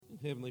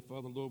Heavenly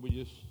Father, Lord,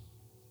 we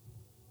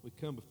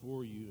come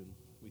before you and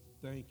we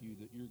thank you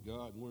that you're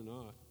God and we're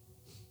not.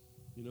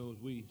 You know, as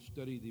we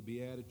study the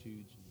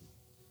Beatitudes and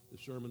the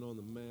Sermon on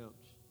the Mount,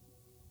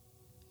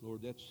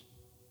 Lord, that's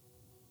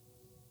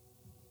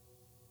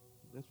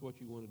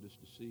what you wanted us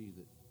to see,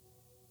 that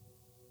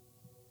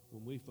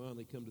when we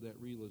finally come to that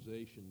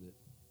realization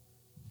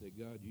that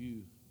God,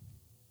 you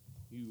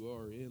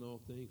are in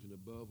all things and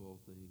above all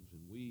things,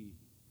 and we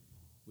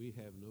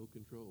have no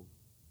control,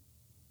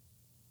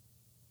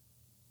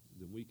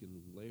 then we can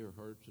lay our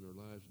hearts and our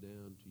lives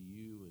down to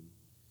you,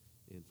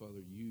 and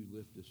Father, you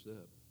lift us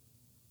up.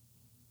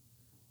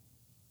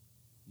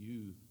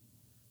 You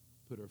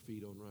put our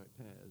feet on right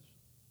paths,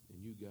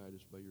 and you guide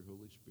us by your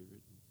Holy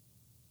Spirit.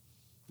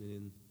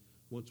 And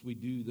once we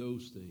do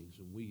those things,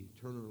 and we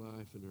turn our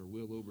life and our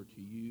will over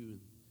to you,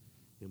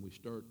 and we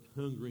start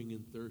hungering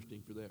and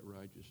thirsting for that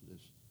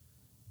righteousness,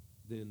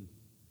 then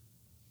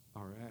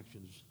our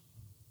actions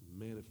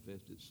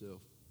manifest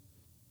itself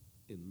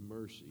in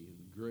mercy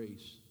and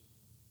grace.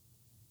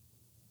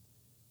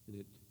 And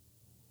it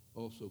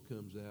also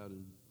comes out,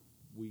 and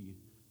we,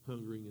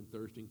 hungering and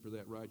thirsting for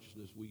that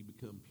righteousness, we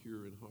become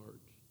pure in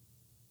heart.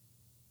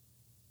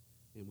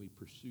 And we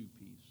pursue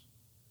peace.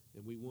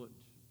 And we want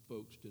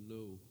folks to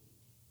know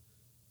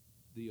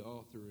the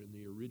author and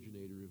the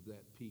originator of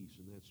that peace,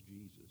 and that's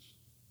Jesus.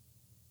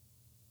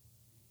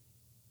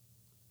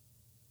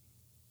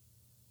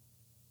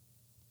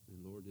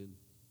 And Lord, then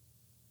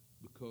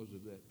because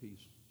of that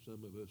peace,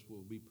 some of us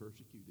will be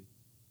persecuted,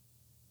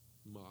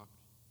 mocked.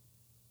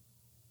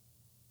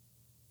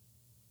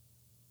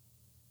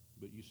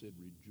 But you said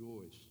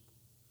rejoice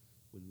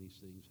when these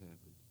things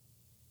happen,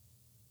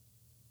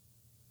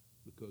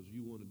 because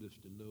you wanted us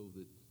to know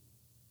that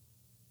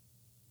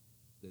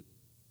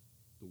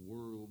the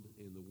world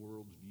and the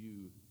world's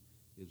view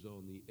is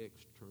on the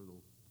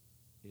external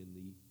and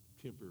the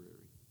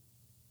temporary.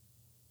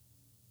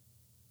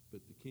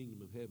 But the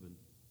kingdom of heaven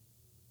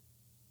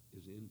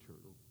is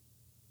internal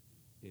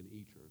and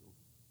eternal.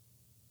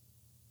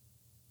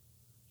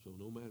 So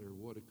no matter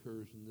what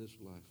occurs in this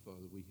life,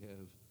 Father, we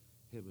have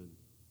heaven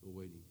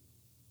awaiting.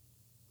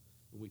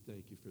 And we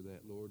thank you for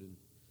that, Lord. And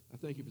I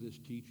thank you for this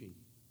teaching.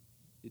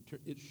 It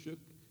shook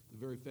the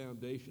very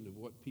foundation of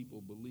what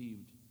people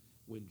believed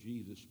when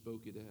Jesus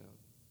spoke it out.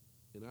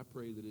 And I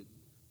pray that it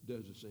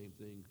does the same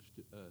things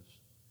to us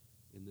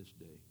in this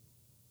day.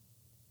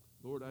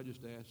 Lord, I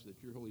just ask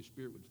that your Holy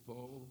Spirit would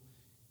fall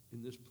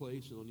in this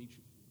place and on each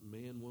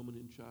man, woman,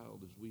 and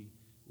child as we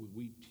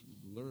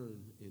learn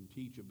and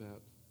teach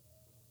about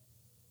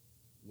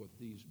what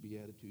these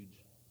Beatitudes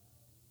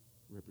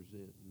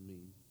represent and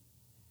mean.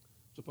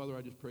 So, Father,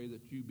 I just pray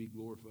that you be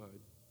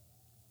glorified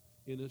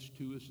in us,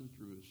 to us, and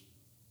through us.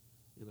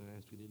 And I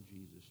ask it in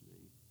Jesus'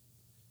 name.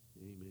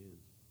 Amen.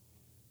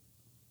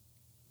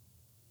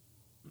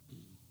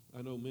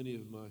 I know many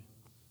of my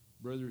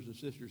brothers and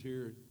sisters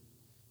here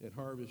at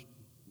Harvest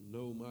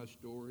know my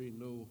story,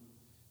 know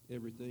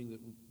everything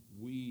that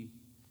we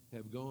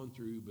have gone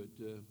through, but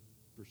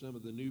for some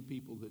of the new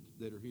people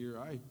that are here,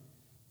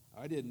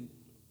 I didn't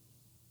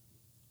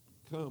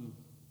come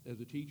as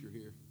a teacher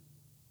here.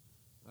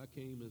 I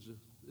came as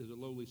a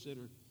lowly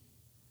sinner,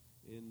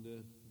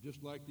 and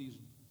just like these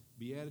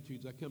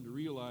Beatitudes, I come to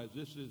realize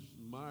this is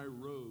my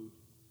road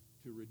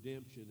to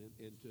redemption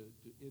and to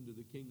into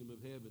the kingdom of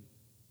heaven.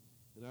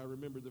 And I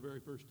remember the very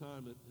first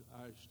time that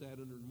I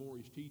sat under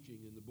Maury's teaching,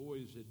 and the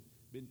boys had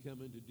been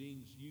coming to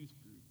Dean's youth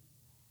group,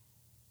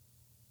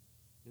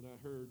 and I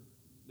heard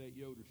Nate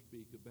Yoder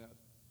speak about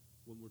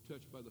when we're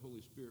touched by the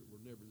Holy Spirit,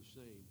 we're never the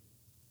same.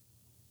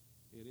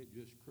 And it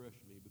just crushed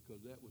me,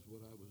 because that was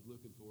what I was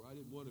looking for. I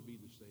didn't want to be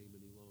the same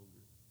any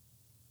longer.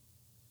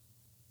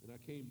 And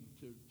I came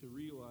to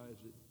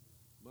realize that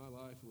my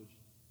life was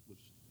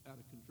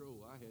out of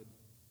control. I had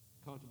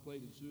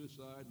contemplated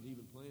suicide and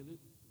even planned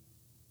it.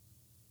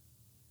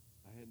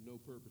 I had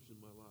no purpose in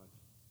my life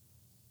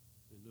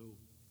and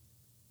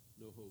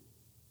no hope.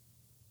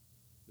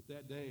 But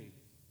that day,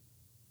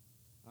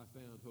 I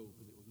found hope,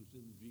 and it was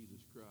in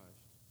Jesus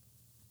Christ.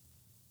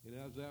 And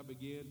as I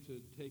began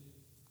to take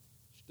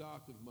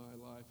stock of my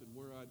life and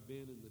where I'd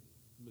been and the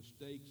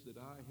mistakes that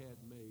I had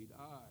made,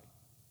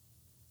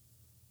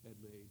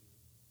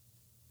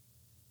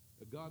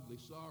 a godly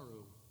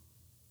sorrow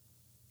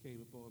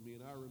came upon me.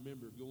 And I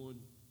remember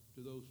going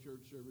to those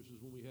church services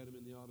when we had them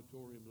in the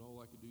auditorium, and all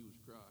I could do was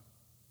cry,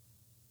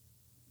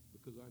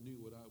 because I knew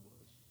what I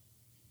was,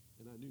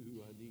 and I knew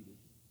who I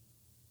needed.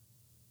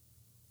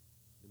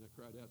 And I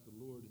cried out to the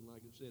Lord, and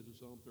like it says in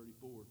Psalm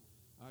 34,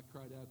 I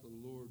cried out to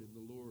the Lord, and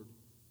the Lord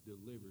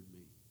delivered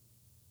me.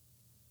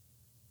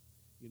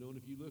 You know, and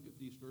if you look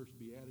at these first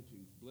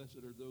Beatitudes,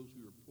 blessed are those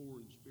who are poor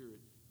in spirit.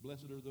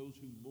 Blessed are those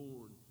who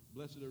mourn.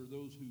 Blessed are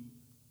those who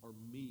are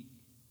meek.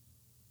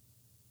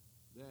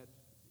 That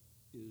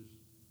is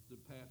the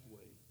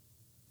pathway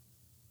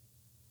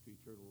to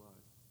eternal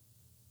life.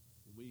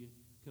 When we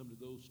come to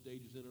those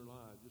stages in our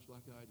lives, just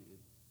like I did,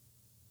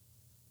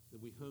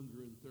 then we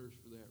hunger and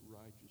thirst for that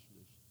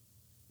righteousness.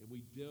 And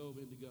we delve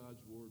into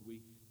God's Word.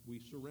 We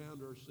surround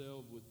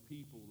ourselves with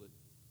people that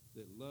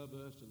that love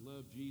us and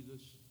love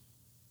Jesus,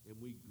 and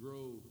we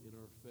grow in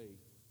our faith,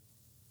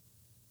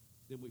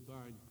 then we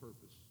find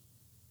purpose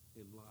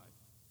in life.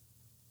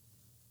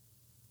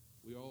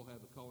 We all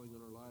have a calling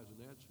in our lives, and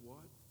that's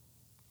what?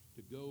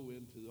 To go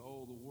into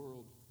all the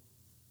world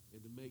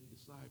and to make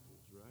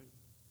disciples, right?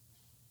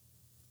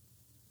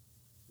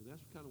 And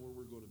that's kind of where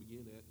we're going to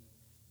begin at.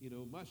 You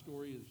know, my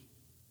story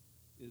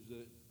is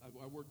that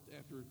I worked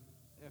after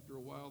a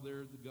while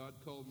there. God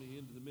called me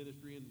into the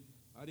ministry, and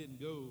I didn't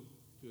go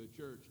to a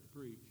church to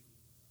preach.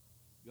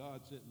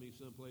 God sent me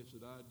someplace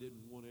that I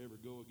didn't want to ever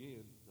go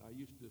again. I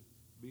used to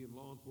be in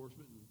law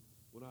enforcement, and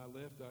when I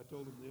left, I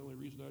told them the only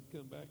reason I'd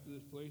come back to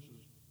this place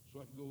is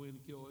so I could go in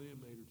and kill an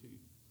inmate or two.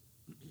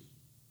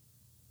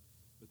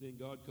 But then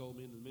God called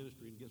me into the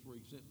ministry, and guess where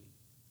he sent me?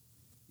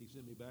 He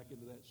sent me back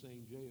into that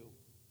same jail.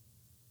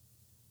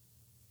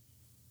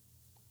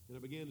 And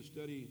I began to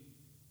study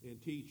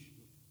and teach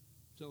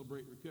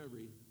Celebrate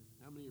Recovery.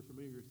 How many are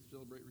familiar with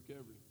Celebrate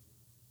Recovery?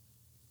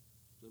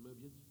 Some of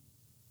you?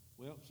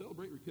 Well,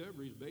 Celebrate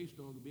Recovery is based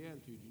on the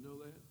Beatitudes. You know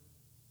that?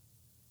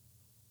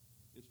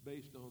 It's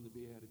based on the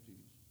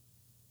Beatitudes.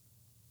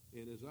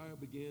 And as I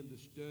began to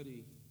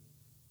study,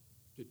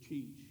 to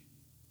teach,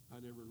 I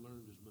never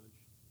learned as much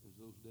as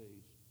those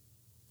days.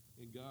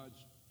 And God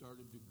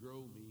started to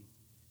grow me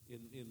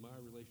in my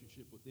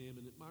relationship with him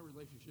and in my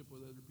relationship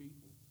with other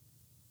people.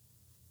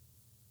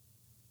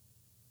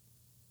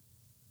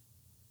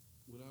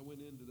 When I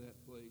went into that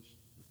place,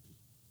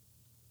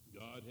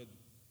 God had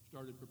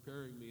started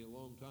preparing me a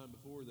long time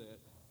before that.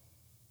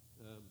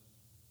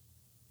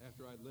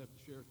 After I'd left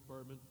the sheriff's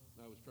department,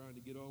 I was trying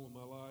to get on with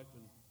my life,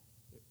 and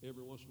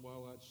every once in a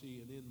while I'd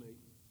see an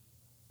inmate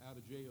out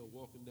of jail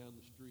walking down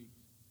the street.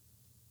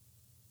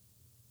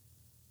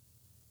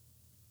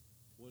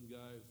 One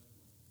guy,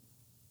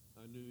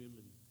 I knew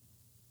him,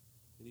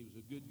 and he was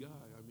a good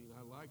guy. I mean,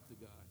 I liked the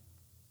guy,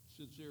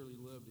 sincerely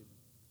loved him,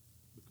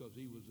 because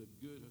he was a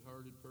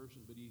good-hearted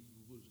person, but he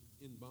was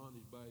in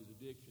bondage by his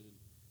addiction.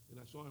 And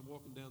I saw him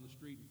walking down the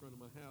street in front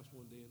of my house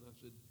one day, and I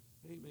said,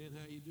 "Hey, man,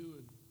 how you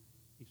doing?"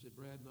 He said,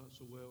 "Brad, not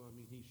so well. I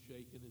mean, he's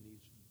shaking, and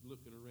he's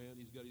looking around.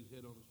 He's got his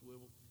head on a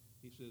swivel."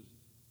 He says,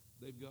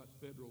 "They've got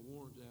federal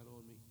warrants out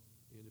on me,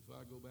 and if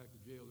I go back to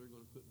jail, they're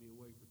going to put me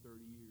away for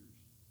 30 years.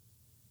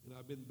 And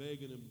I've been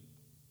begging them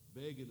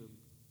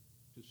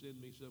to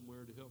send me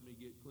somewhere to help me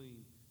get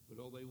clean,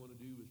 but all they want to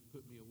do is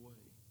put me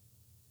away."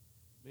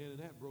 Man, and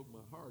that broke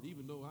my heart,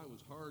 even though I was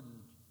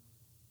hardened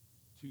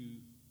to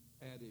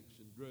addicts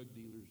and drug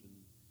dealers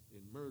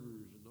and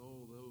murderers and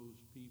all those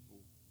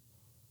people.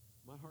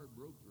 My heart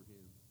broke for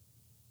him.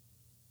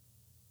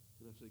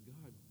 And I said,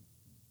 "God,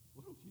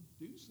 why don't you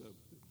do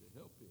something to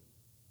help him?"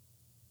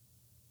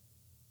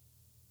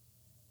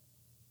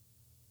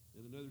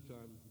 And another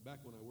time,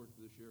 back when I worked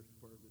for the sheriff's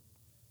department,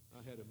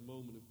 I had a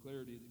moment of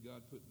clarity that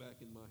God put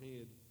back in my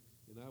head.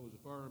 And I was a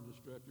firearms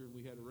instructor, and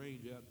we had a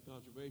range out at the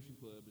Conservation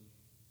Club,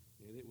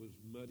 and it was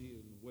muddy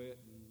and wet,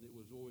 and it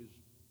was always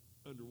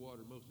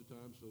underwater most of the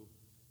time. So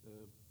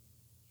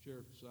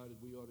sheriff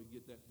decided we ought to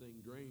get that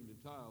thing drained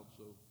and tiled.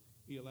 So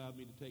he allowed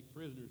me to take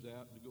prisoners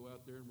out and to go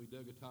out there, and we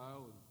dug a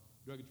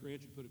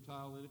trench and put a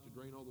tile in it to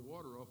drain all the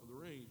water off of the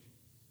range.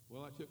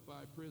 Well, I took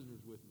 5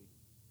 prisoners with me,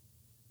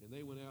 and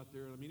they went out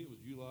there. I mean, it was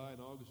July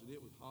and August, and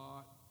it was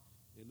hot.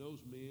 And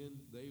those men,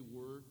 they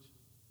worked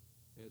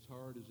as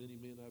hard as any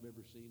men I've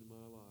ever seen in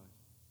my life.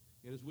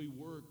 And as we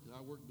worked, I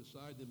worked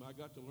beside them. I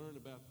got to learn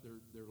about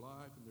their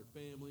life and their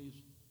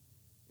families.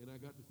 And I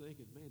got to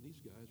thinking, man, these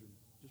guys are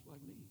just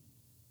like me.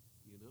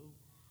 You know,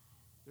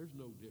 there's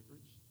no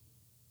difference.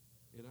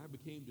 And I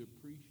became to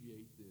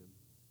appreciate them.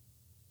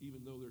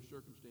 Even though their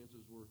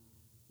circumstances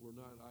were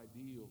not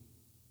ideal,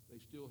 they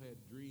still had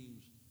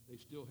dreams. They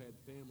still had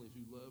families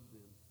who loved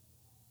them.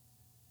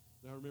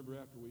 And I remember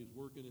after we was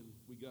working and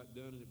we got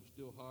done and it was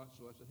still hot,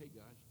 so I said, "Hey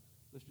guys,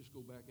 let's just go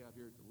back out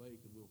here at the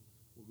lake and we'll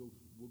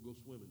go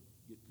swimming,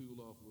 get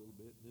cooled off a little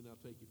bit, and then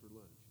I'll take you for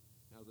lunch."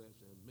 How's that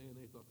sound? Man,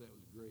 they thought that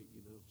was great,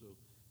 you know. So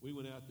we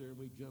went out there and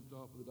we jumped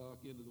off of the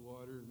dock into the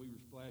water, and we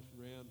were splashing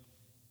around,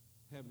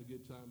 having a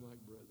good time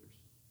like brothers.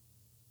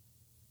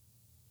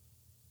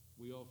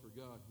 We all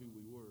forgot who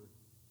we were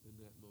in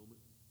that moment.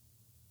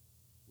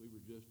 We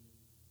were just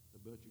a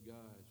bunch of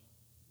guys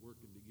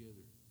working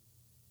together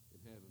and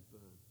having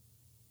fun.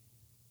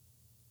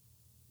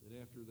 And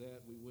after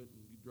that, we went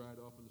and dried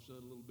off in the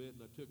sun a little bit,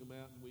 and I took them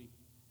out, and we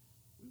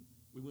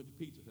went to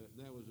Pizza Hut, and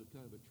that was a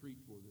kind of a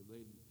treat for them.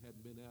 They hadn't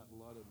been out, a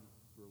lot of them,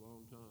 for a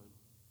long time.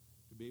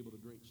 To be able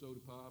to drink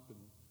soda pop and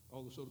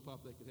all the soda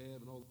pop they could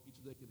have and all the pizza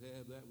they could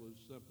have, that was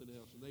something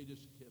else. And they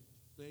just kept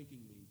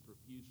thanking me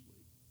profusely.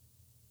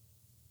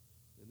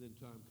 And then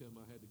time come,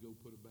 I had to go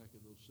put them back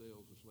in those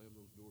cells and slam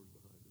those doors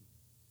behind them.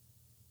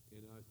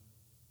 And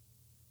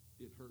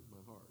it hurt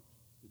my heart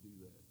to do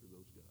that for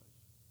those guys.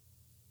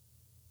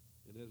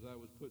 And as I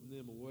was putting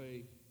them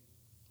away,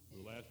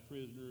 the last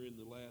prisoner in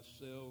the last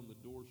cell, and the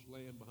door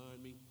slammed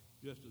behind me,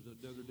 just as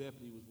another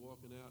deputy was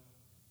walking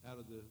out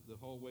of the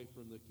hallway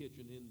from the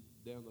kitchen in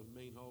down the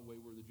main hallway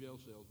where the jail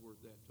cells were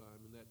at that time.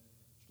 And that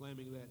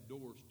slamming of that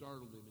door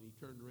startled him, and he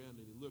turned around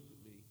and he looked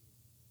at me.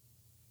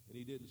 and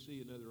he didn't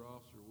see another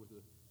officer with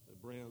a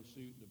brown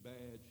suit and a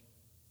badge.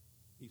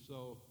 He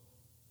saw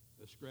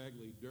a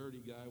scraggly,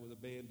 dirty guy with a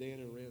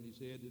bandana around his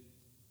head that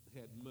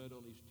had mud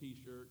on his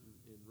T-shirt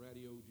and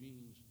radio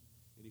jeans,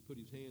 and he put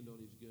his hand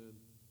on his gun,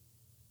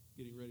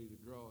 getting ready to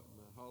draw it,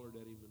 and I hollered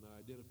at him, and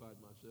I identified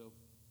myself,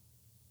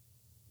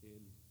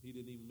 and he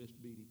didn't even miss a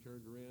beat. He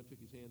turned around,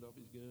 took his hand off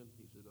his gun.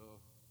 He said, "Oh,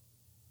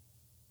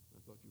 I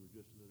thought you were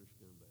just another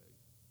scumbag."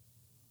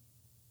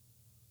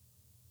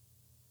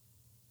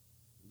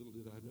 Little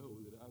did I know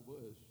that I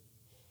was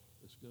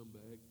a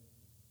scumbag.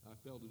 I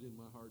felt it in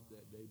my heart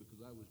that day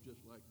because I was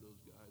just like those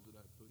guys that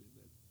I put in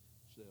that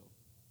cell.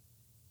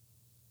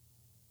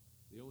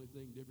 The only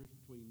thing different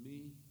between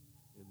me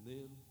and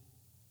them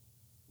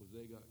was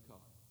they got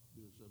caught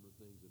doing some of the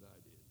things that I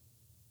did.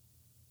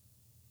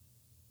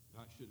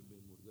 I should have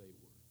been where they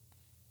were.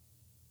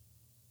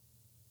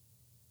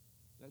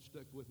 That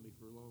stuck with me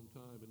for a long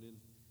time. And then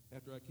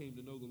after I came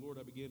to know the Lord,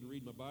 I began to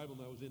read my Bible,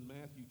 and I was in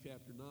Matthew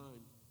chapter 9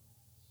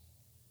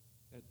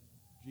 at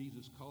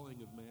Jesus'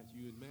 calling of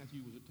Matthew. And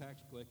Matthew was a tax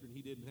collector, and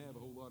he didn't have a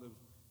whole lot of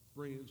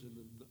friends, and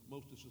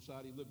most of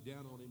society looked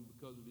down on him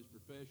because of his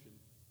profession.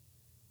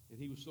 And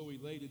he was so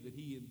elated that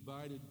he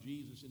invited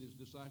Jesus and his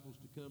disciples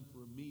to come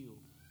for a meal.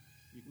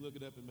 You can look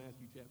it up in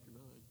Matthew chapter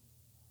 9.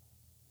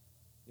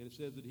 And it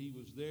says that he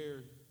was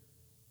there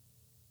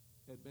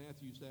at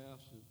Matthew's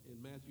house,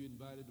 and Matthew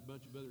invited a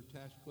bunch of other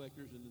tax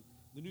collectors. And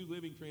the New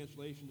Living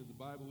Translation of the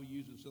Bible we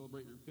use in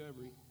Celebrate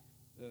Recovery,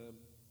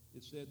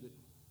 it said that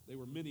there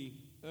were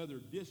many other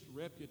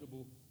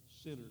disreputable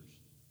sinners.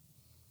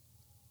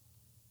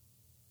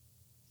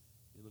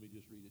 And let me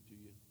just read it to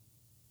you.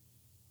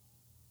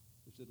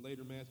 It said,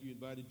 later Matthew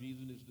invited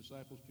Jesus and his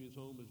disciples to his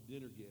home as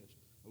dinner guests,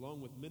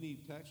 along with many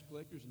tax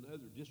collectors and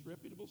other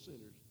disreputable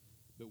sinners.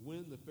 But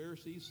when the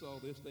Pharisees saw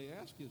this, they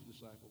asked his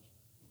disciples,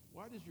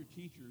 "Why does your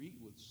teacher eat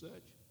with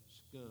such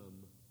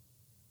scum?"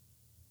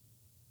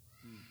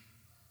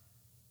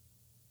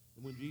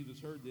 And when Jesus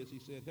heard this, he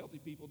said, "Healthy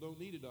people don't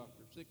need a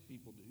doctor, sick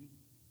people do."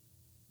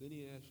 Then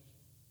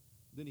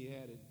he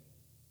added,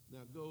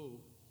 "Now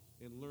go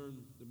and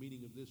learn the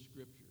meaning of this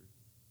scripture.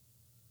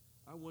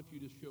 I want you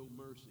to show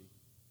mercy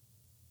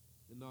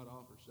and not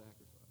offer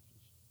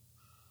sacrifices.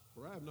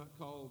 For I have not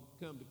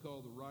come to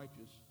call the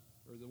righteous,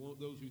 or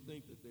those who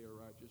think that they are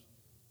righteous,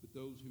 but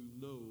those who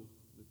know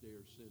that they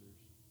are sinners."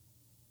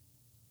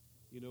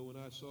 You know, when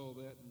I saw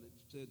that and it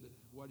said, that,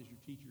 "Why does your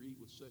teacher eat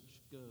with such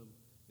scum?"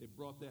 it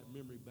brought that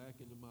memory back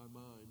into my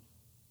mind.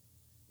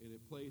 And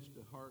it placed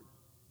a heart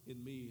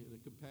in me and a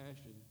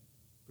compassion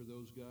for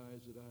those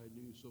guys that I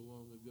knew so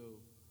long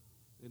ago.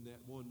 And that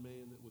one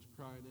man that was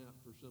crying out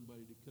for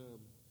somebody to come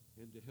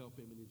and to help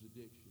him in his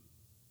addiction.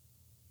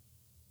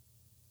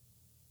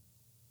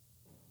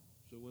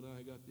 So when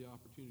I got the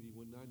opportunity,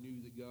 when I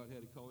knew that God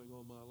had a calling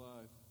on my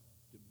life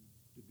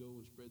to go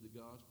and spread the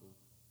gospel,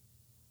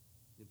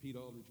 and Pete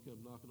Aldridge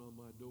come knocking on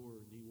my door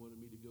and he wanted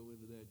me to go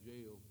into that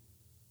jail,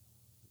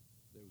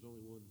 there was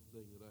only one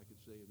thing that I could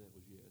say, and that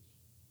was yes.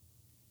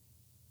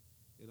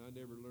 And I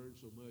never learned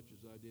so much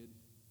as I did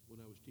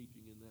when I was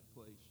teaching in that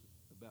place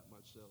about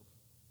myself.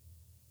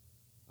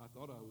 I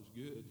thought I was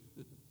good,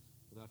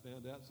 and I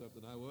found out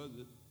something I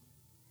wasn't.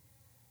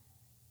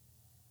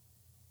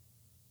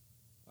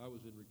 I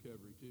was in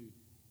recovery too.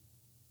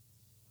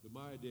 But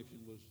my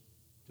addiction was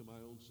to my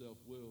own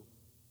self-will,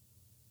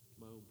 to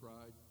my own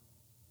pride.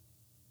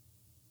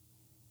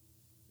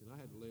 And I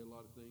had to lay a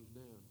lot of things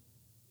down.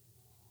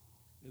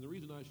 And the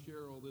reason I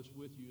share all this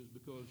with you is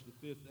because the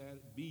fifth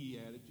B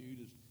attitude,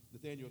 as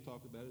Nathaniel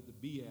talked about it, the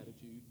B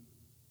attitude,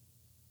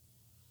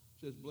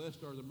 says,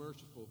 "Blessed are the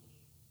merciful,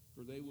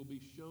 for they will be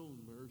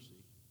shown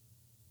mercy."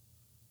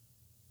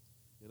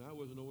 And I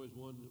wasn't always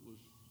one that was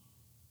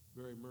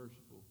very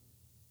merciful.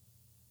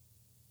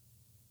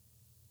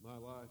 My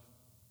life,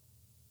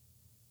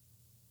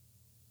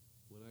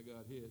 when I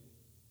got hit,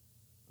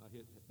 I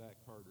hit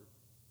back harder.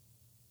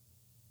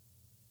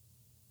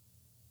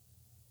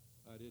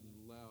 I didn't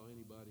allow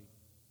anybody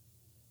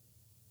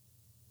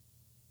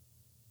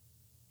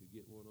to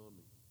get one on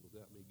me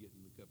without me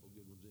getting a couple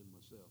good ones in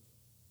myself.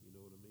 You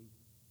know what I mean?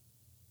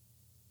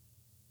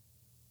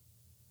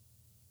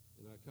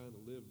 And I kind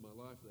of lived my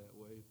life that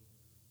way,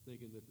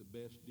 thinking that the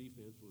best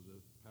defense was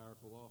a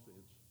powerful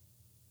offense.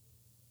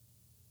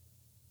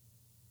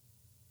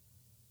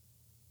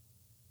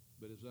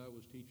 But as I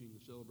was teaching the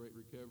Celebrate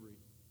Recovery,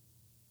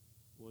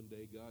 one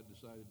day God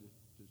decided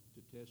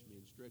to test me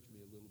and stretch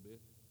me a little bit.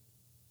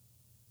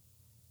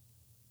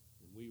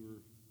 And we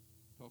were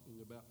talking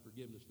about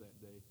forgiveness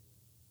that day.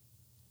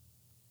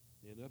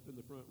 And up in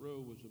the front row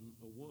was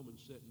a woman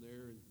sitting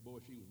there, and boy,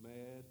 she was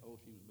mad. Oh,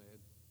 she was mad.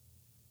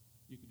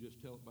 You could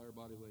just tell it by her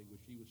body language.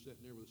 She was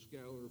sitting there with a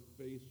scowl on her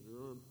face and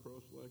her arms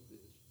crossed like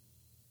this.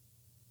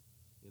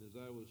 And as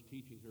I was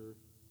teaching her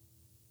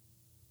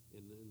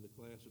in the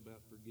class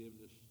about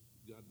forgiveness,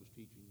 God was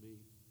teaching me.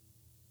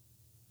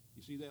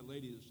 You see, that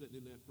lady that's sitting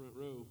in that front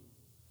row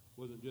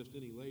wasn't just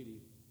any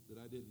lady that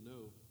I didn't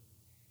know.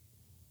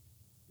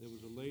 There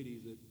was a lady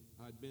that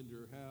I'd been to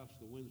her house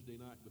the Wednesday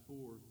night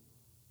before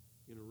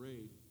in a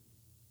raid.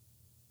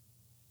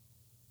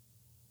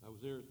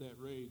 was there at that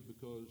raid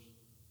because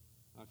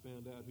I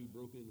found out who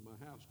broke into my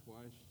house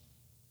twice,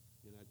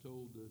 and I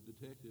told the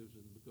detectives,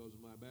 and because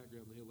of my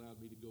background, they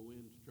allowed me to go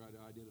in to try to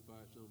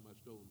identify some of my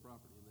stolen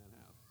property in that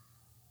house.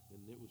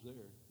 And it was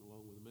there,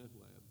 along with a meth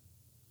lab.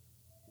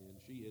 And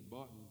she had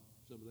bought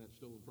some of that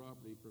stolen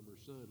property from her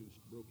son who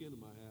broke into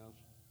my house.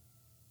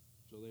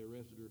 So they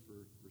arrested her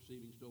for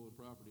receiving stolen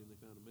property, and they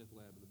found a meth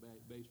lab in the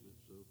basement,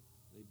 so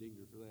they dinged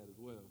her for that as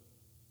well.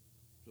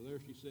 So there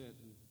she sat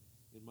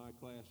in my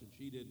class, and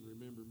she didn't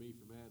remember me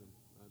from Adam.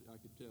 I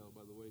could tell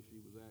by the way she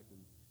was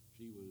acting.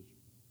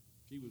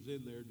 She was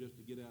in there just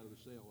to get out of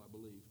the cell, I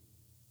believe.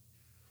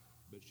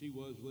 But she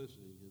was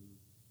listening, and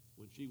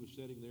when she was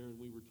sitting there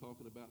and we were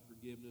talking about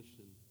forgiveness,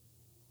 and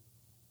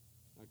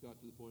I got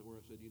to the point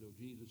where I said,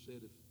 Jesus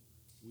said if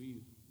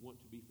we want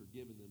to be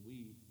forgiven, then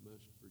we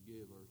must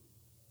forgive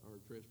our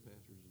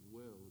trespassers as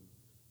well. And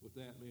with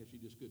that, man,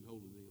 she just couldn't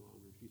hold it any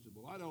longer. She said,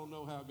 well, I don't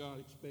know how God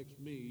expects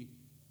me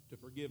to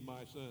forgive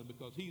my son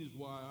because he's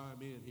why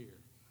I'm in here.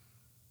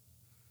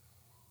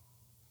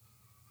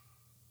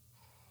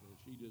 And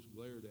she just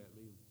glared at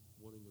me,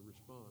 wanting a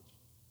response.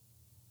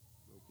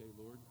 Okay,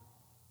 Lord.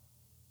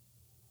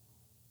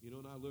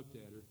 And I looked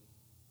at her,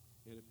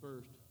 and at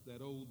first, that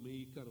old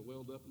me kind of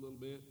welled up a little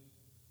bit,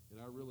 and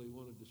I really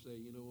wanted to say,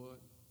 you know what?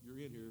 You're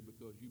in here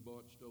because you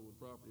bought stolen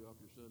property off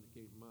your son that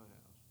came from my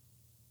house.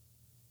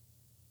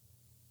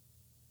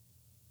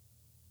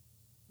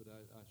 But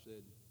I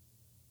said,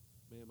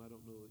 ma'am, I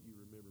don't know that you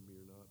remember me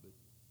or not, but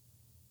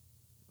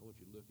I want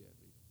you to look at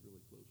me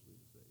really closely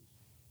in the face.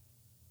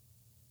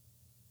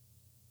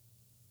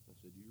 I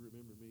said, do you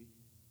remember me?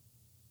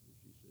 And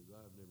she says,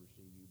 I've never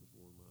seen you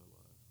before in my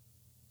life.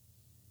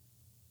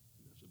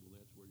 And I said, well,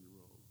 that's where you're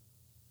wrong.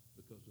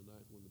 Because the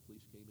night when the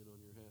police came in on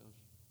your house,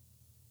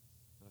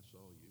 I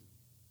saw you.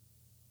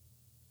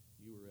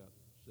 You were out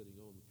sitting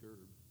on the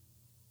curb,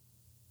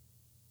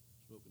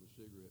 smoking a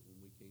cigarette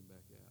when we came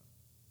back out.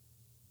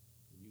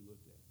 And you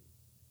looked at me.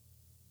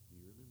 Do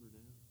you remember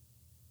now?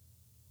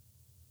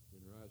 And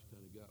her eyes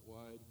kind of got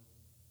wide.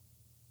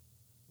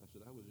 I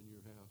said, I was in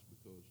your house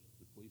because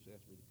the police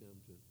asked me to come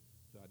to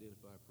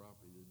identify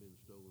property that had been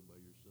stolen by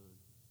your son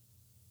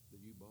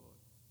that you bought.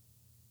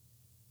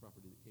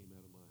 Property that came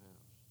out of my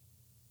house.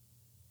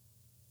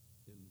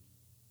 And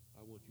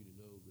I want you to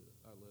know that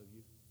I love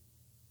you.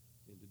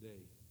 And today,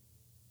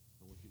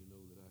 I want you to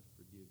know that I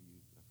forgive you.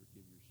 I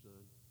forgive your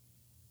son.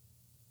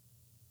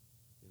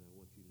 And I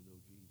want you to know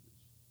Jesus,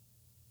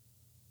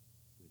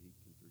 that he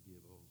can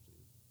forgive all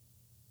sin.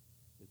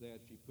 At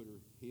that, she put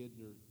her head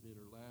in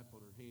her lap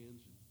on her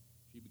hands, and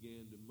she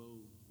began to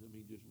moan,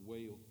 just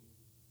wail.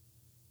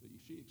 But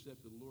she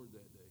accepted the Lord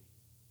that day.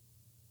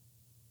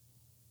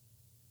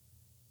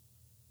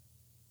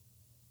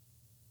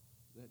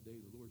 That day,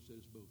 the Lord set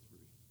us both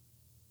free.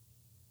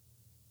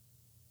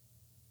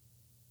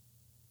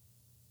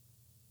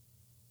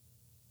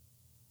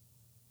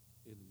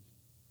 And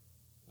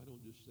I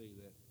don't just say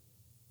that.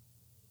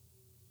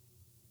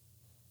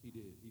 He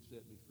did. He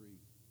set me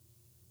free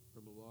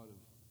from a lot of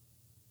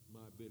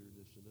my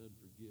bitterness and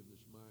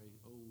unforgiveness, my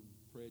own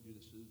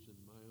prejudices and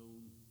my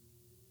own,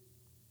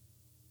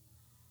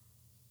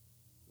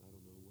 I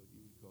don't know what you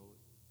would call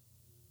it,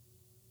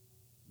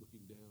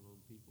 looking down on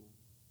people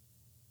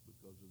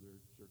because of their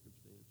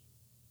circumstance.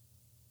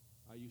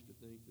 I used to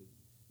think that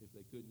if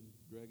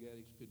drug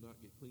addicts could not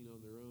get clean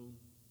on their own,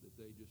 that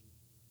they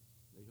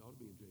ought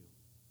to be in jail.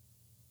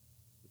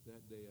 But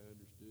that day I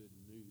understood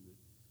and knew that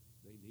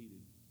they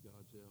needed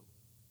God's help.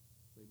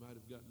 They might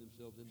have gotten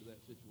themselves into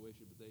that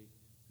situation, but they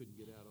couldn't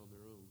get out on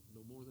their own,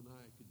 no more than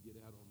I could get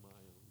out on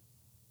my own.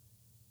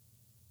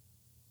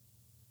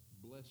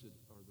 Blessed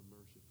are the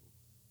merciful,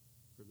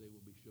 for they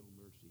will be shown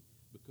mercy.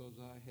 Because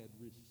I had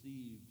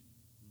received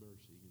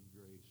mercy and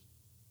grace,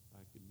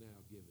 I can now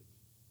give it.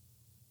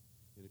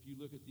 And if you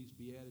look at these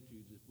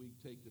Beatitudes, if we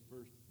take the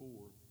first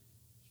four,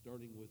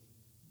 starting with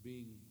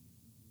being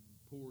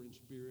poor in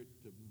spirit,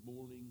 to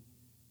mourning,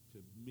 to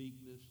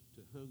meekness,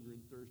 to hunger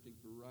and thirsting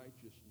for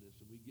righteousness,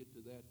 and we get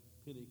to that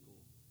pinnacle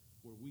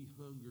where we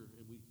hunger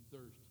and we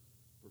thirst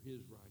for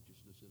his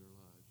righteousness in our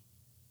lives,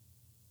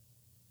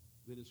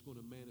 then it's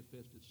going to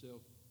manifest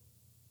itself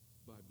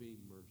by being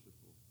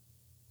merciful,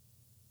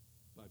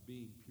 by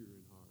being pure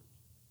in heart,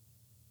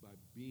 by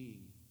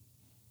being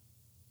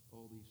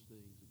all these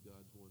things that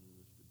God's wanted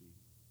us to be.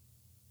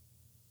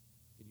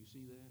 Can you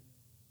see that?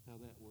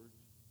 How that works?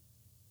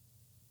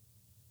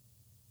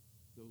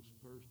 Those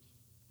first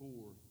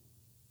four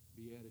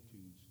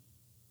Beatitudes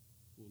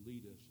will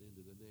lead us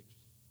into the next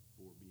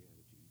four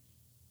Beatitudes.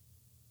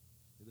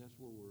 And that's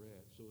where we're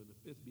at. So in the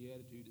fifth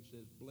Beatitude, it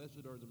says,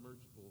 blessed are the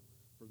merciful,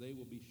 for they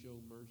will be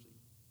shown mercy.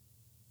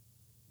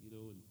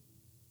 And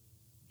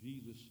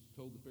Jesus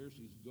told the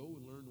Pharisees, go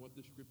and learn what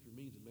this scripture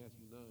means in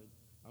Matthew 9.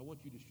 I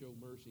want you to show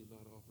mercy and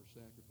not offer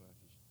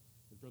sacrifices.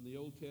 And from the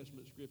Old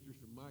Testament scriptures,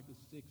 from Micah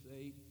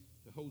 6:8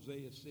 to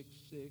Hosea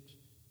 6:6,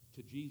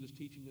 to Jesus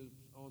teaching us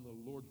on the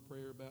Lord's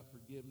Prayer about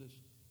forgiveness,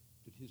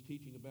 to his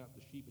teaching about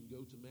the sheep and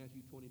goats in Matthew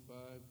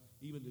 25,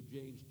 even to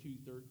James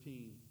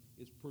 2:13,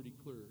 it's pretty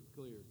clear.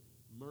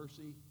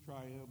 Mercy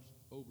triumphs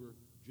over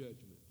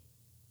judgment.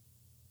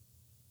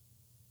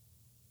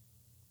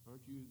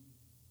 Aren't you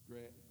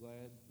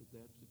glad that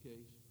that's the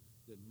case?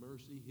 That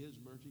mercy, His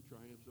mercy,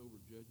 triumphs over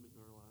judgment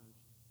in our lives?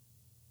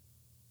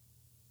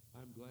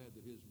 I'm glad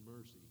that His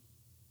mercy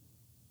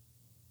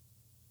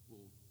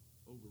will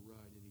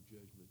override any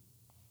judgment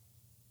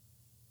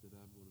that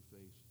I'm going to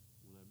face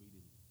when I meet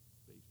Him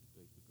face to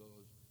face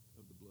because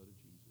of the blood of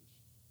Jesus.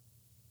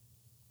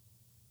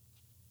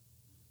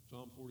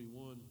 Psalm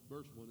 41,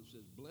 verse 1, it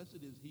says, "Blessed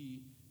is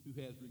he who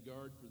has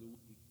regard for the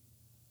weak,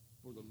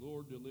 for the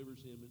Lord delivers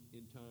him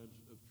in times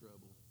of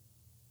trouble."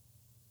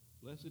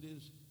 Blessed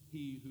is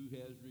he who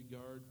has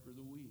regard for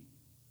the weak,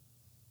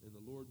 and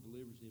the Lord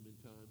delivers him in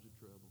times of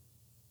trouble.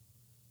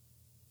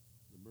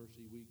 The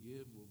mercy we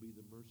give will be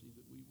the mercy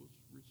that we will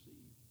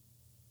receive.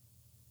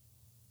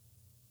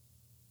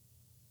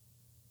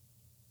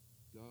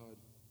 God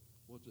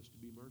wants us to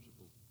be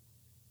merciful.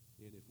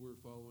 And if we're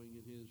following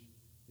in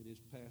his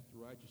path to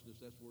righteousness,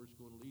 that's where it's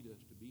going to lead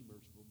us, to be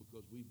merciful,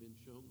 because we've been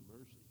shown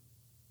mercy.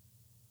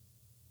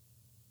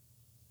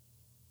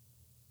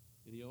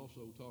 And he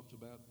also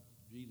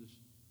Jesus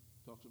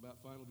talks about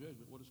final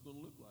judgment, what it's going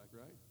to look like,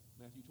 right?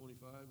 Matthew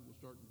 25, we'll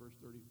start in verse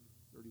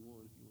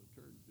 31 if you want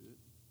to turn to it.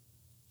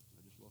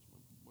 I just lost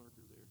my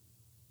marker there.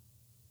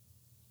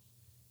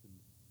 In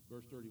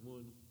verse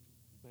 31,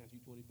 Matthew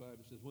 25,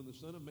 it says, "When the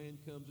Son of Man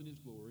comes in his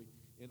glory,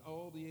 and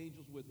all the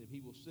angels with him,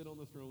 he will sit on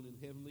the throne in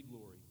heavenly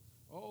glory.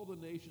 All the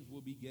nations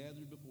will be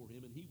gathered before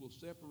him, and he will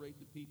separate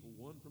the people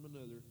one from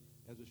another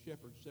as a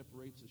shepherd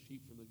separates the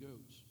sheep from the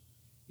goats.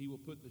 He will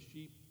put the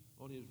sheep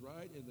on his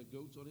right and the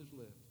goats on his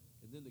left.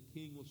 And then the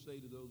king will say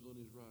to those on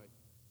his right,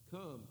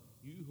 'Come,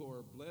 you who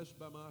are blessed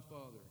by my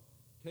Father,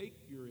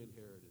 take your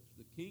inheritance,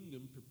 the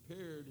kingdom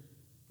prepared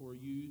for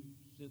you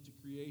since the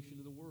creation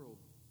of the world.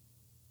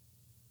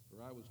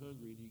 For I was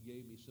hungry, and you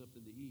gave me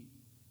something to eat.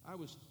 I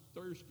was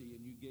thirsty,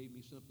 and you gave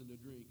me something to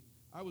drink.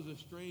 I was a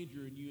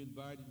stranger, and you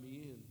invited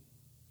me in.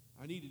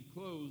 I needed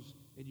clothes,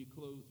 and you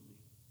clothed me.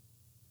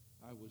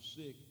 I was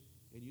sick,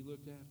 and you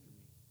looked after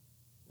me.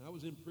 I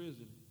was in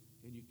prison,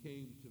 and you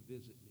came to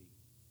visit me.'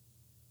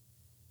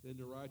 Then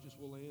the righteous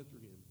will answer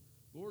him,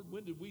 'Lord,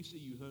 when did we see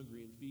you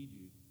hungry and feed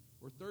you,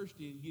 or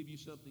thirsty and give you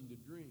something to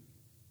drink?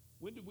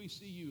 When did we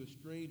see you a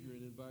stranger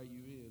and invite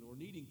you in, or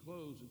needing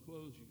clothes and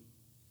clothe you?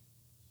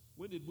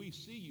 When did we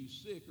see you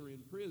sick or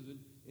in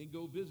prison and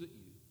go visit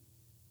you?'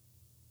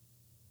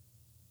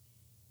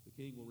 The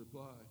king will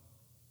reply,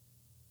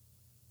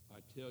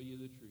 'I tell you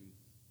the truth,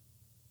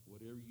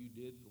 whatever you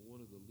did for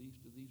one of the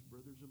least of these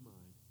brothers of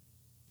mine,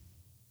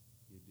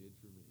 you did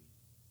for me.'"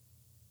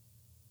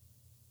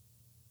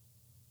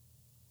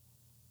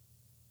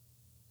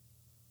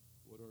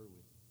 What are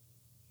we?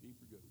 Sheep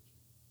or goats?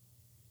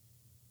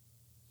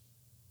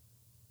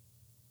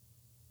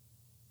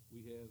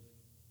 We have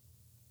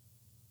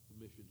a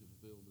mission to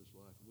fulfill in this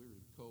life.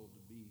 We're called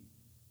to be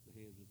the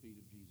hands and feet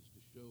of Jesus,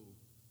 to show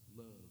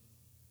love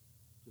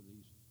to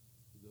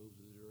those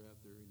that are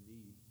out there in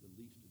need, the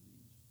least of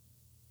these.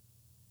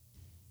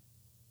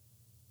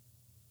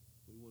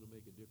 We want to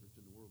make a difference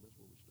in the world. That's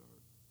where we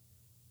start.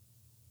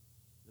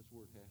 That's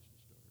where it has to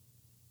start.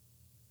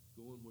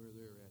 Going where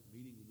they're at,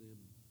 meeting them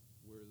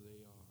where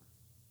they are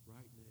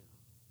right now.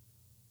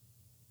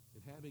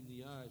 And having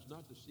the eyes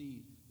not to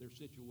see their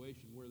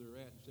situation where they're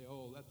at and say,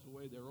 "Oh, that's the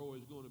way they're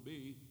always going to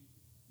be."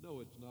 No,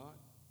 it's not.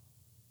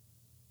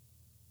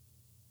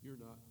 You're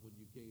not when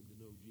you came to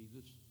know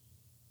Jesus,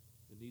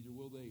 and neither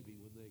will they be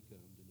when they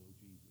come to know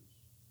Jesus.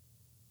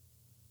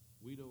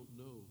 We don't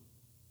know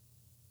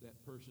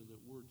that person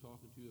that we're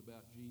talking to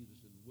about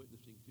Jesus and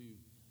witnessing to,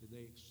 and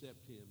they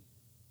accept him.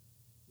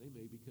 They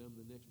may become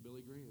the next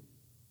Billy Graham.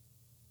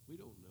 We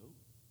don't know.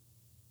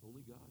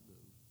 Only God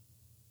knows.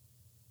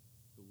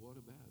 But what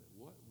about it?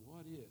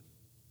 What if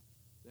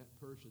that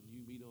person you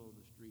meet on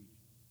the street,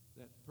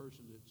 that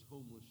person that's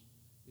homeless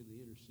in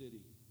the inner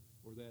city,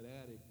 or that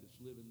addict that's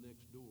living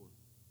next door,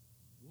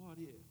 what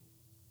if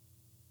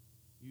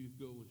you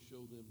go and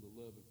show them the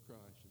love of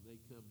Christ and they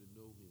come to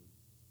know him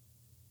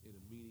in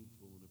a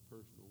meaningful and a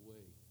personal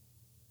way,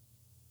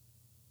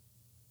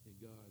 and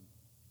God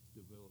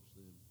develops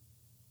them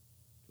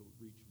to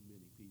reach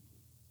many people?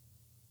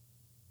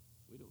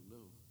 We don't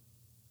know.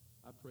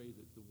 I pray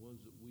that the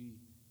ones that we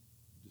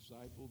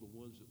disciple, the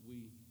ones that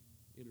we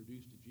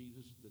introduce to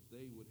Jesus, that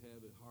they would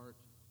have a heart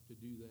to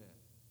do that,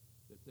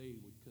 that they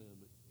would come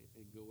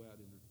and go out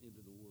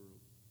into the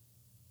world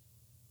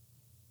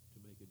to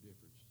make a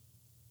difference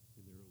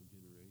in their own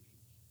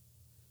generations.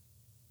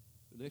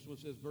 The next one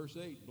says, verse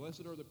 8,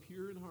 "Blessed are the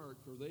pure in heart,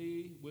 for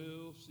they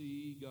will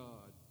see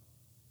God."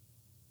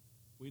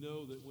 We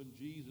know that when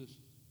Jesus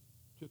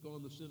took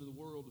on the sin of the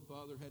world, the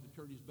Father had to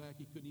turn his back.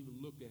 He couldn't even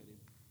look at him.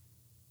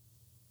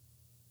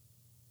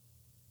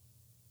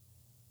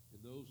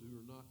 And those who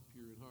are not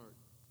pure in heart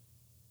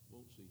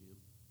won't see him.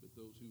 But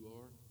those who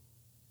are,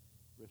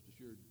 rest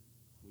assured,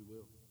 we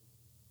will.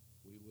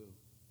 We will.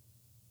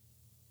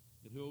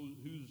 And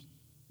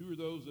who are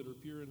those that are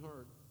pure in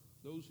heart?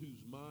 Those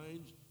whose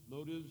minds,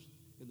 motives,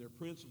 and their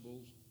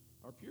principles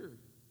are pure.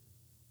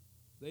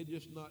 They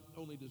just not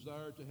only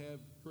desire to have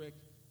correct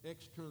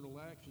external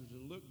actions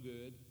and look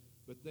good,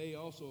 but they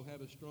also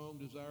have a strong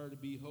desire to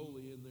be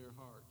holy in their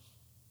hearts.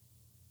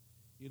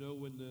 You know,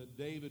 when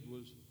David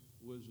was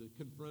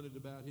confronted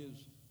about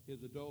his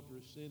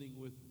adulterous sinning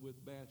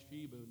with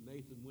Bathsheba,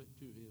 Nathan went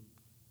to him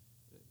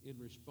in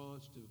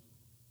response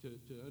to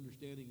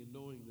understanding and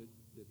knowing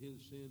that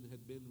his sin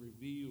had been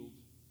revealed,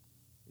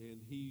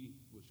 and he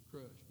was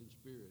crushed in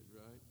spirit,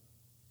 right?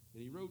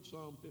 And he wrote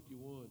Psalm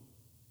 51,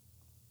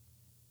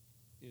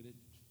 and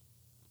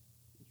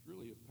it's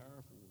really a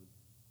powerful one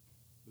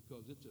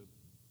because it's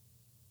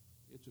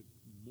a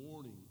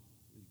mourning.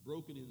 He's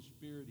broken in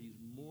spirit. He's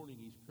mourning.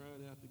 He's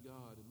crying out to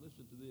God. And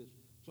listen to this.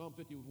 Psalm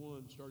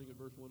 51, starting at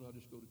verse 1, I'll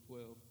just go to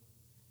 12.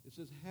 It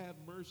says, "Have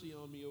mercy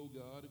on me, O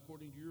God,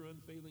 according to your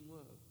unfailing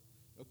love.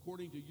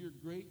 According to your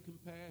great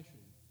compassion,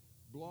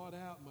 blot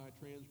out my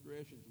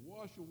transgressions.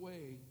 Wash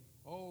away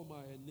all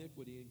my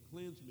iniquity and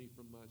cleanse me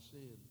from my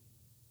sin.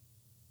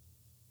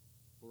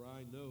 For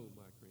I know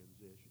my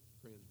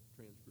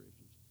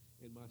transgressions,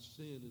 and my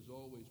sin is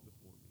always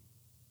before me.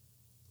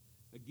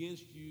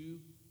 Against you,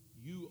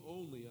 you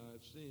only I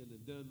have sinned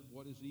and done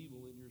what is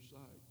evil in your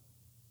sight,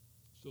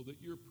 so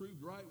that you're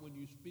proved right when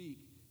you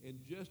speak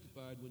and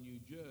justified when you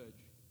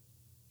judge.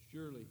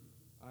 Surely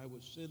I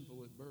was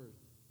sinful at birth,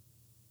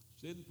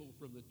 sinful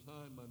from the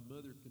time my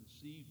mother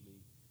conceived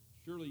me.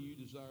 Surely you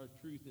desire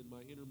truth in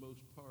my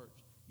innermost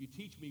parts. You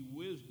teach me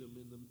wisdom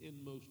in the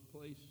inmost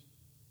place.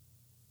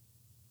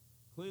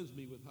 Cleanse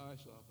me with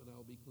hyssop, and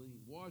I'll be clean.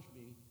 Wash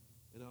me,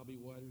 and I'll be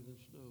whiter than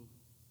snow.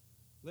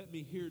 Let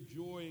me hear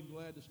joy and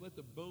gladness. Let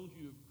the bones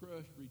you have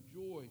crushed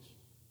rejoice.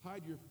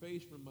 Hide your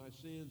face from my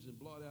sins and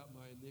blot out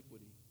my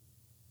iniquity.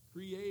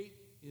 Create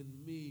in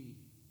me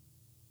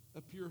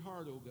a pure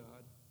heart, O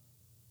God,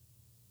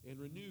 and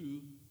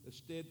renew a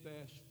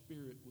steadfast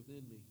spirit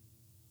within me.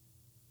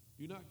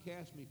 Do not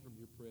cast me from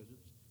your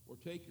presence or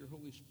take your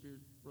Holy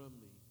Spirit from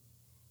me.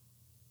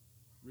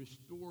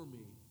 Restore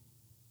me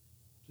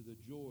to the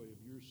joy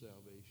of your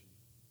salvation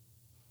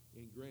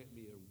and grant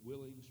me a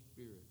willing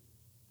spirit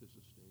to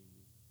sustain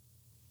me.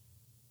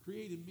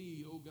 Create in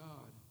me, O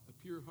God, a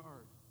pure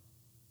heart,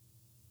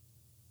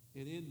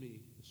 and in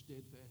me a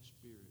steadfast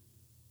spirit.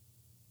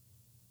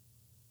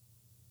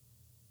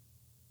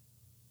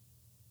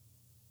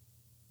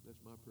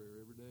 That's my prayer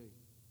every day.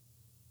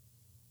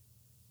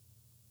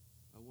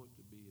 I want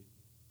to be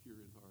pure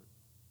in heart.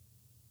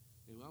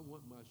 And I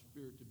want my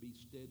spirit to be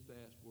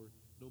steadfast, where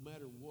no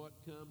matter what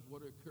comes,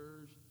 what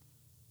occurs,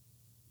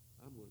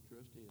 I'm going to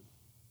trust him.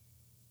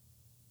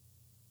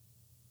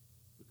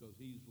 Because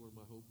he's where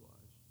my hope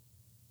lies.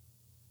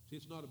 See,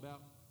 it's not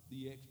about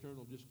the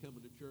external, just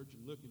coming to church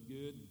and looking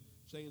good and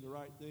saying the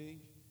right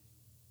things.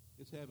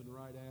 It's having the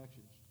right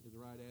actions and the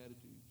right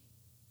attitudes.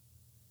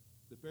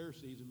 The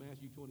Pharisees in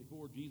Matthew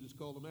 24, Jesus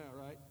called them out,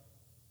 right?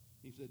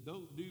 He said,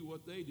 don't do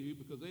what they do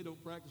because they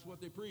don't practice what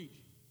they preach.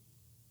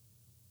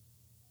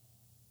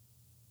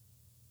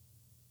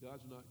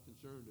 God's not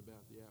concerned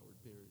about the outward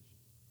appearance.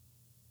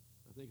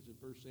 I think it's in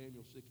 1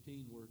 Samuel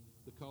 16 where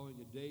the calling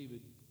of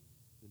David,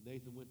 and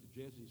Nathan went to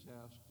Jesse's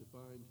house to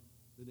find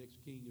the next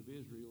king of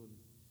Israel,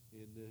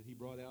 and he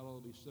brought out all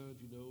of his sons,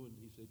 and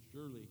he said,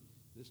 surely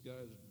this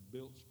guy's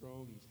built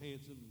strong, he's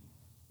handsome,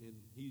 and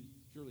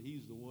surely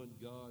he's the one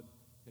God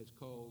has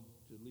called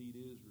to lead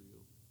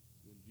Israel.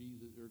 And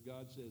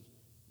God says,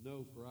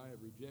 no, for I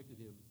have rejected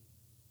him.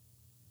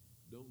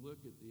 Don't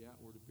look at the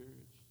outward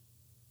appearance.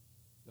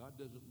 God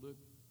doesn't look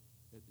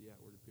at the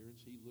outward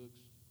appearance. He looks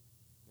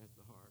at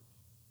the heart.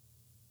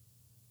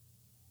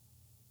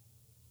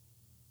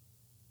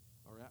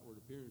 Our outward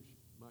appearance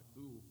might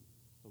fool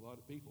a lot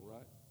of people,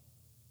 right?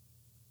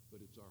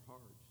 But it's our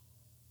hearts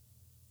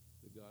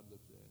that God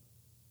looks at.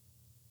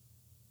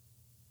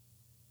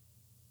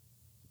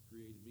 To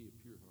create in me a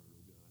pure heart,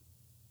 O God.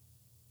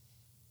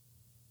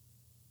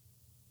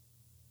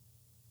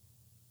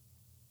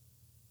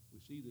 We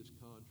see this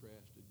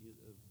contrast again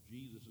of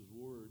Jesus'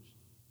 words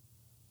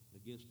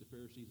against the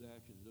Pharisees'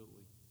 actions, don't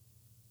we?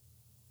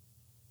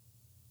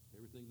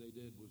 Everything they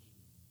did was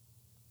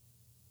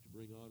to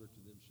bring honor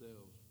to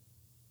themselves.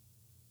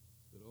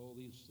 But all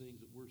these things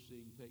that we're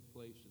seeing take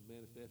place and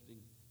manifesting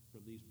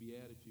from these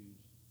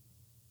Beatitudes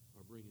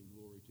are bringing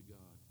glory to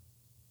God.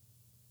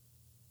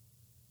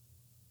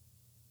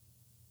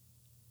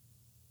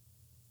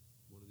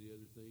 One of the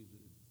other things that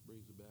it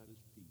brings about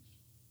is peace.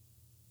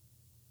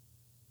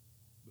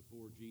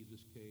 Before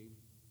Jesus came,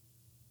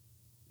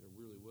 there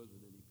really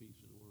wasn't any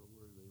peace in the world,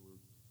 where there were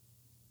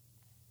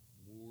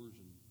wars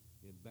and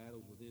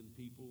battles within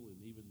people, and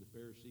even the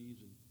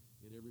Pharisees and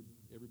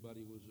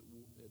everybody was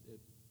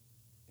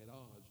at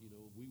odds.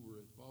 We were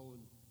a fallen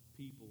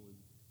people,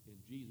 and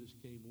Jesus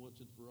came once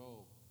and for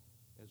all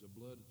as a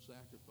blood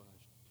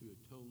sacrifice to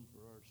atone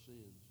for our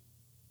sins,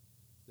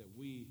 that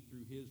we,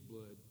 through his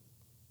blood,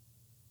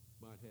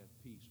 might have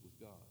peace with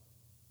God.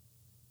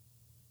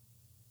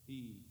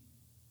 He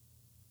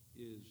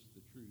is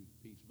the true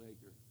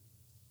peacemaker.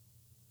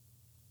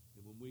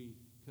 And when we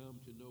come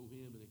to know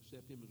him and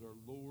accept him as our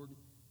Lord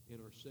and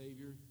our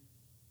Savior,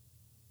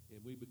 and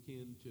we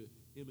begin to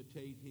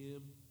imitate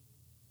him,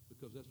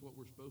 because that's what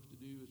we're supposed to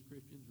do as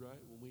Christians, right?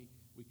 When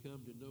we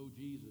come to know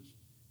Jesus,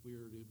 we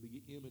are to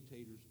be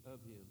imitators of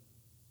him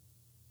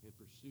and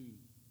pursue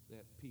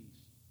that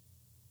peace.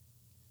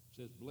 It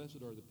says,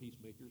 blessed are the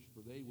peacemakers,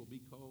 for they will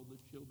be called the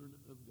children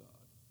of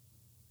God.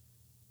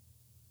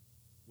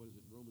 What is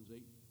it? Romans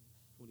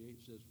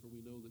 8:28 says, for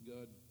we know that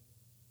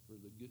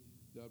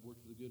God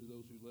works for the good of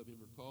those who love him,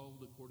 are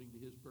called according to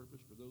his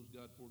purpose. For those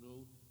God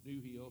foreknew,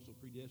 he also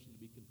predestined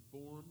to be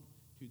conformed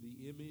to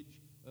the image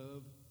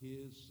of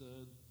his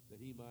Son, that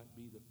he might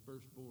be the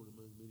firstborn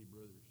among many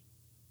brothers.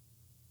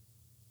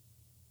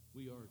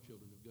 We are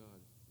children of God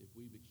if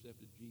we've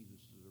accepted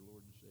Jesus as our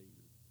Lord and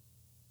Savior.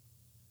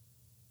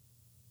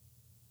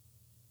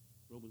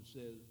 Romans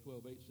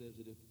 12:8 says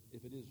that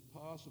if it is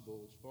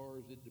possible, as far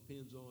as it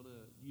depends on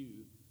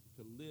you,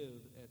 to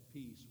live at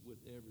peace with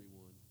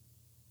everyone.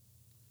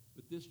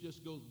 But this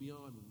just goes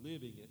beyond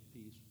living at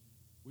peace.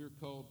 We're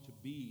called to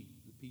be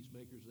the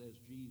peacemakers as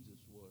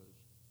Jesus was,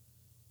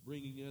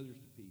 bringing others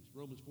to peace.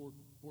 Romans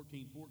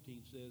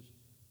 14:14 says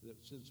that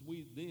since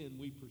we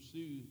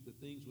pursue the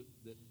things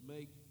that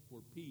make for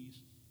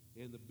peace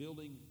and the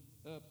building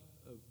up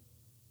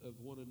of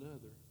one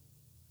another.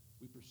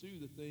 We pursue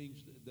the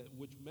things that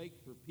which make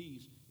for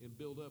peace and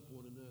build up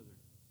one another.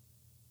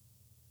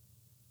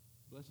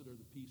 Blessed are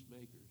the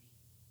peacemakers.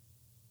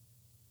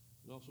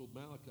 And also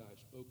Malachi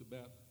spoke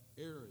about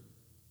Aaron,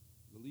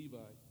 the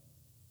Levite.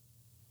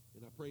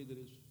 And I pray that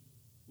it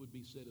would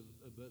be said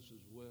of us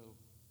as well.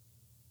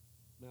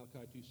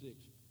 Malachi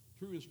 2:6.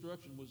 True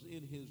instruction was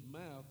in his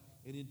mouth,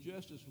 and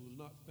injustice was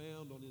not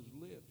found on his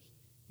lips.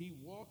 He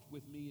walked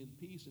with me in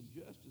peace and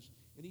justice,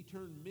 and he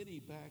turned many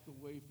back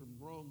away from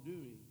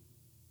wrongdoing.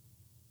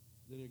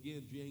 Then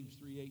again, James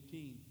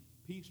 3:18.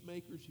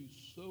 Peacemakers who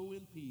sow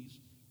in peace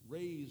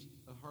raise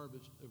a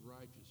harvest of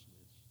righteousness.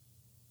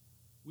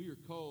 We are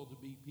called to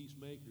be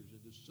peacemakers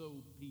and to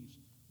sow peace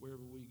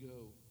wherever we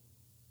go.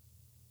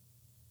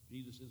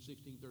 Jesus in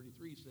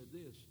 16:33 said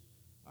this,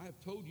 I have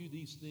told you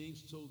these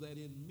things so that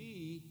in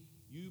me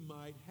you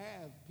might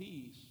have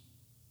peace.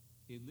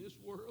 In this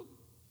world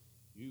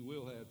you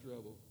will have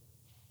trouble,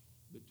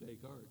 but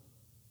take heart,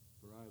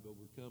 for I have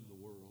overcome the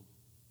world.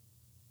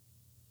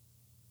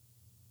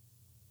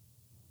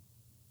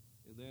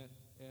 And that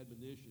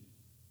admonition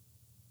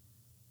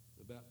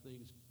about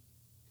things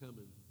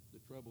coming, the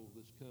trouble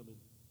that's coming,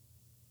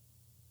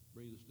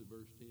 brings us to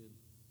verse 10,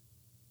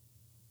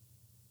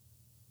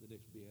 the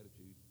next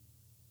beatitude.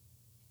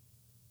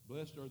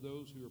 Blessed are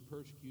those who are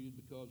persecuted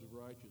because of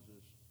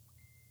righteousness,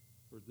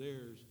 for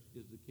theirs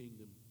is the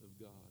kingdom of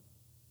God.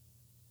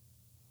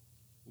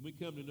 When we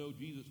come to know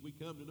Jesus, we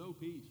come to know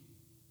peace.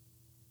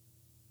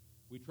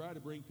 We try to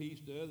bring peace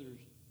to others,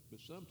 but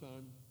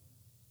sometimes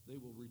they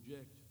will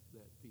reject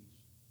that peace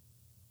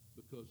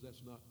because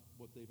that's not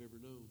what they've ever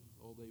known.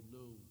 All they've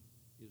known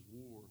is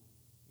war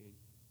and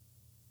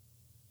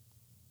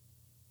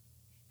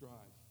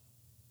strife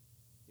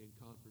and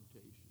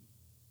confrontation.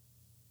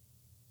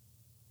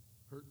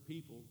 Hurt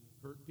people,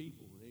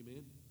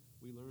 amen?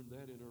 We learned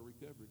that in our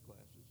recovery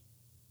classes.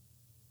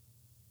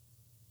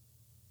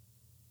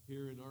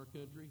 Here in our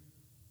country,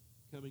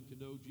 coming to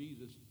know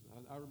Jesus,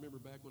 I remember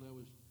back when I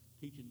was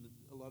teaching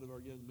a lot of our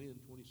young men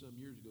 20-some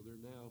years ago.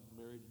 They're now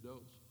married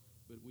adults.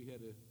 But we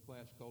had a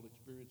class called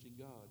Experiencing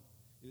God.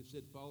 And it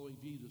said following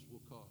Jesus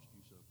will cost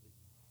you something.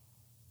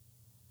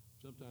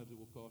 Sometimes it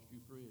will cost you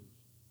friends.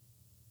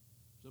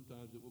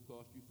 Sometimes it will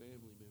cost you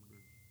family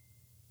members.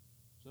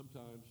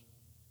 Sometimes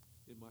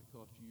it might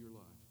cost you your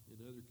life. In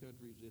other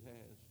countries it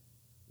has.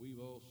 We've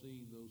all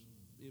seen those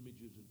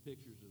images and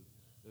pictures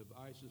of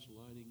ISIS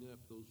lining up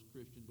those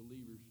Christian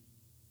believers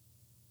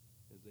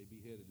as they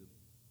beheaded them.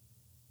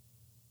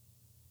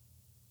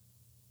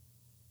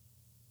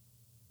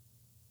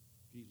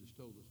 Jesus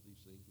told us these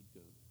things would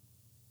come.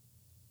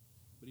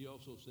 But he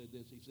also said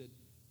this. He said,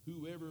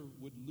 whoever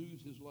would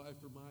lose his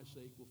life for my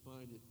sake will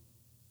find it.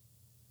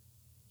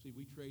 See,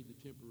 we trade the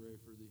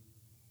temporary for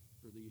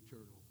the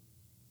eternal.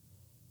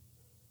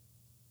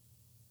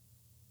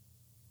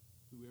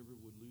 Whoever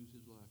would lose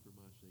his life for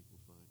my sake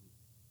will find it.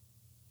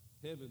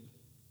 Heaven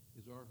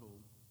is our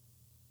home.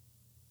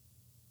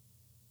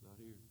 Not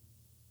here.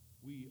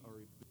 We are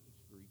a base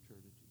for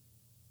eternity.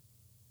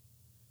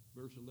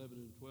 Verse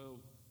 11 and 12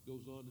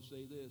 goes on to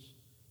say this,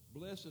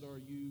 blessed are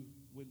you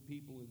when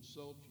people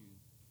insult you,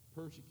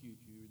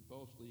 persecute you, and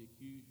falsely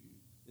accuse you,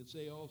 and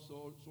say all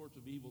sorts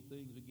of evil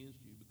things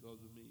against you because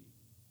of me.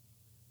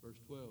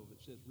 Verse 12, it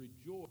says,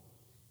 rejoice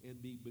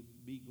and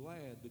be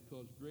glad,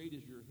 because great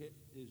is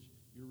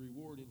your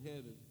reward in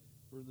heaven.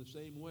 For in the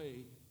same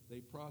way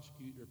they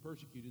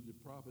persecuted the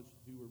prophets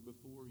who were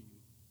before you.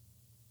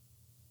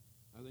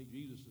 I think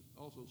Jesus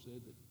also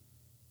said that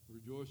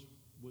rejoice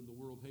when the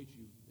world hates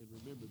you, and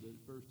remember that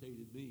it first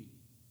hated me.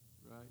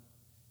 Right?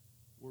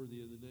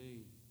 Worthy of the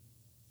name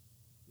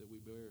that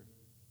we bear,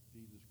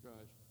 Jesus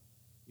Christ.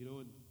 You know,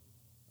 and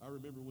I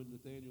remember when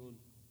Nathaniel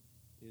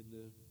and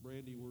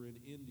Brandy were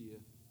in India,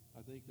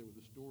 I think there was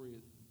a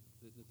story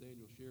that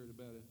Nathaniel shared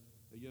about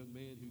a young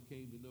man who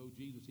came to know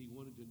Jesus. He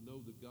wanted to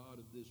know the God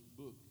of this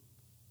book.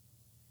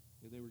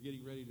 And they were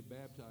getting ready to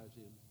baptize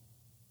him.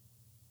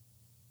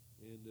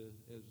 And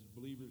as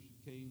believers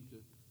came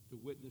to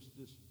witness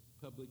this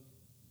public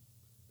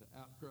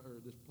outcry,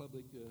 or this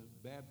public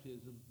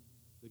baptism,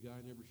 the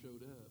guy never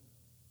showed up.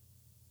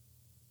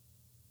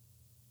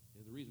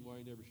 And the reason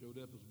why he never showed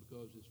up was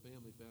because his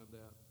family found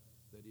out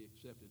that he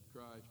accepted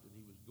Christ and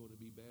he was going to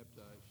be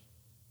baptized,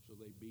 so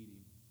they beat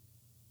him.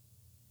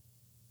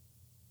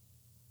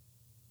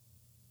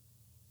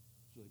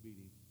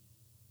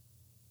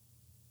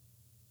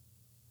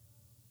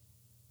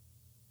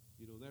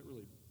 You know, that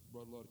really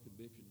brought a lot of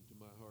conviction to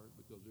my heart,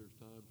 because there's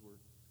times where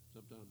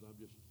sometimes I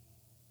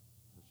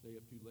stay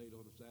up too late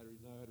on a Saturday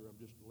night, or I'm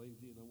just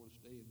lazy and I want to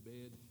stay in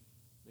bed.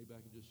 Maybe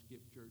I can just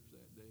skip church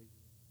that day.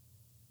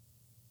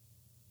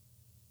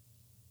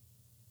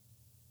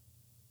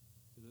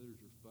 And others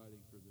are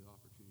fighting for the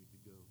opportunity to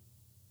go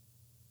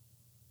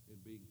and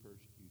being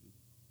persecuted,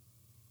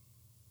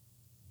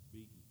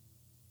 beaten,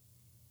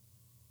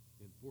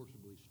 and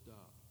forcibly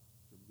stopped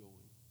from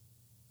going.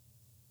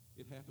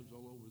 It happens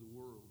all over the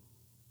world,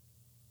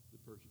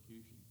 the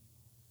persecution.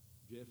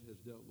 Jeff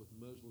has dealt with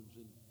Muslims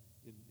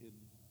in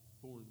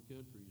foreign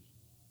countries,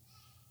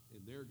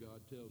 and their God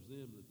tells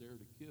them that they're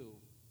to kill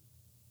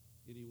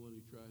anyone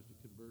who tries to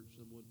convert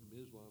someone from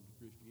Islam to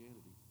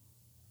Christianity.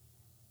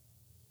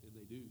 And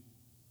they do.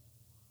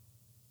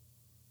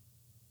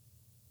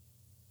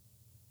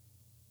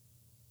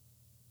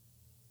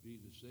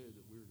 Jesus said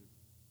that we're to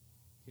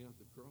count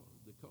the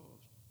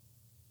cost,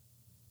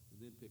 and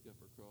then pick up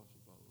our cross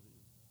and follow him.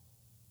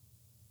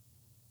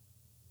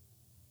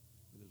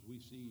 And as we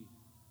see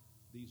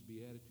these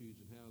Beatitudes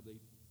and how they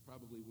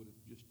probably would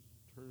have just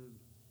turned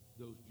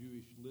those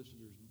Jewish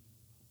listeners'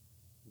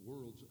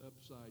 worlds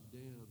upside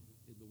down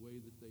in the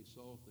way that they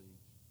saw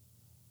things,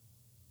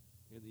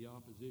 and the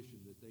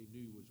opposition that they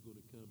knew was going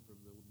to come from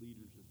the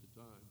leaders at the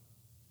time,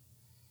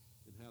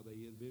 and how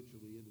they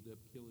eventually ended up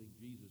killing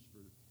Jesus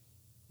for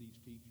these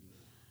teachers.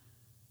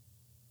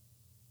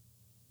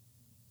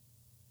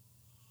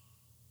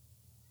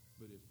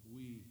 But if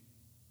we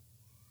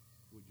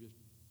would just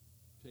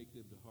take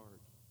them to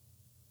heart,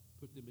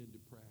 put them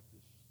into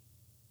practice,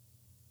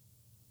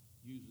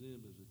 use them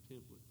as a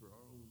template for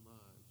our own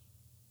lives,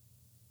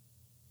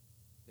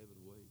 heaven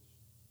awaits.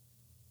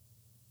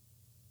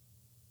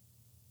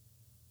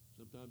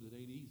 Sometimes it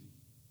ain't easy,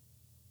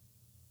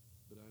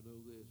 but I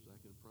know this, I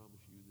can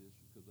promise you this,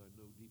 because I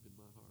know deep in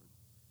my heart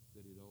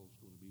that it all is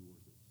going to be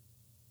worth it.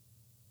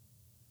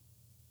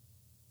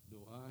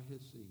 No eye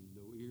has seen,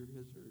 no ear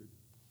has heard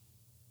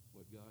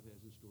what God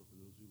has in store for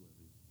those who love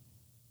him.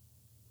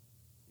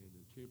 And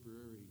the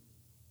temporary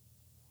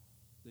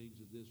things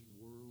of this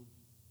world,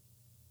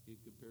 in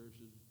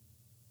comparison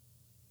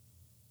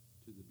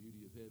to the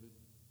beauty of heaven,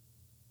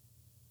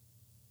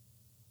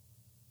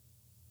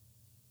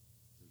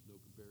 there's no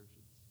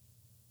comparison.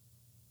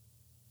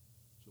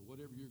 So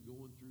whatever you're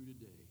going through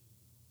today,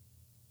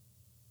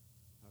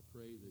 I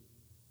pray that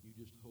you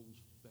just hold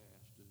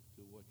fast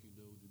to what you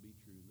know to be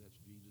true, and that's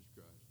Jesus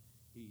Christ.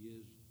 He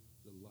is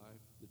the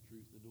life, the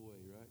truth, and the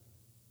way, right?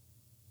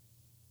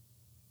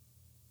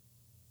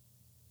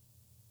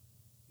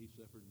 He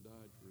suffered and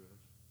died for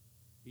us.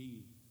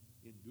 He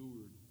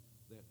endured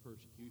that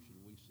persecution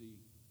we see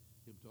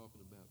him talking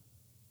about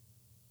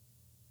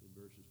in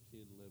verses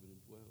 10, 11,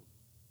 and 12.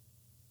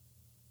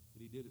 And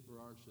he did it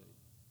for our sake.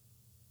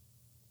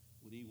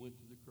 When he went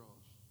to the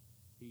cross,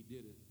 he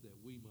did it that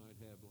we might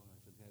have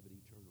life and have it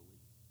eternally.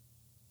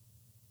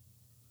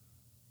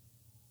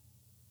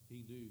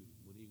 He knew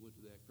when he went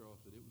to that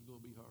cross that it was going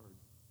to be hard.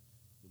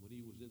 And when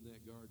he was in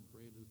that garden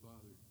praying to the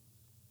Father,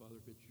 Father,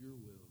 if it's your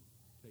will,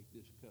 take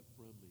this cup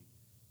from me,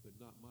 but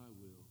not my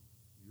will,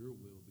 your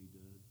will be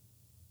done.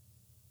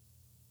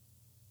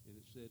 And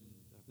it said,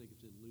 I think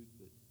it's in Luke,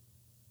 that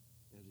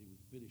as he was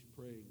finished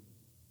praying,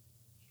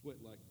 sweat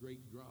like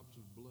great drops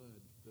of blood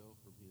fell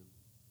from him.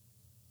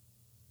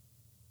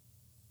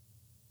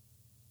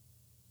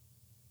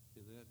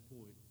 At that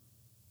point,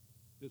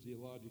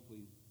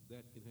 physiologically,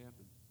 that can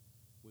happen.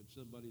 When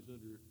somebody's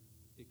under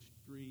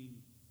extreme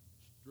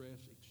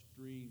stress,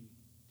 extreme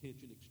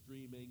tension,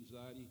 extreme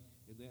anxiety,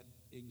 and that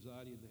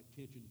anxiety and that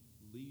tension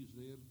leaves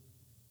them,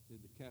 then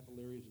the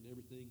capillaries and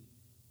everything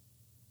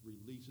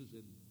releases,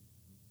 and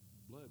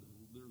blood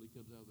literally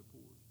comes out of their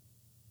pores.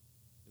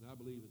 And I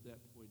believe at that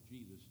point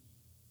Jesus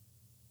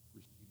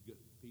received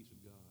peace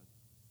of God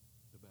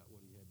about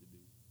what he had to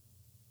do.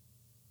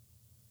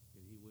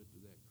 And he went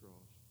to that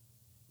cross,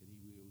 and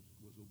he was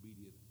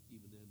obedient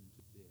even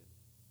unto death.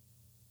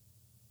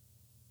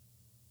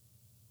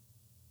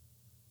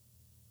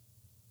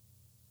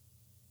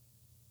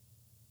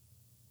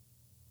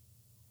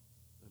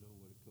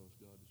 Cost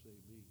God to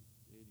save me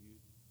and you.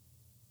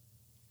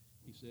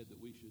 He said that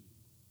we should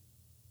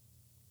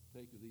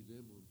take of these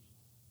emblems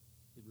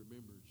in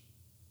remembrance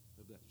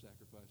of that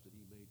sacrifice that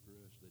he made for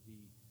us, that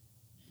he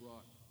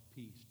brought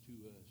peace to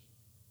us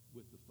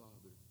with the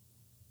Father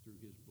through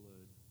his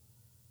blood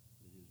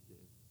and his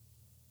death.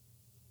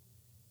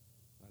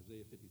 I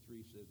Isaiah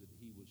 53 says that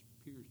he was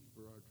pierced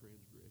for our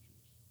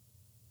transgressions,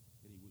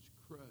 and he was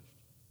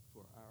crushed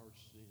for our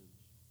sins.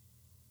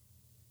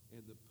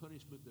 And the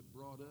punishment that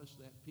brought us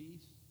that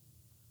peace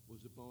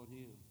was upon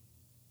him.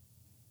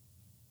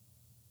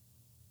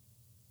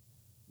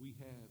 We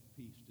have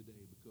peace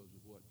today because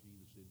of what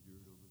Jesus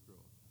endured on the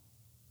cross.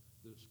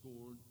 The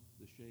scorn,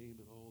 the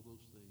shame, and all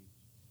those things.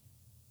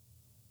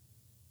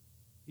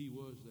 He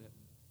was that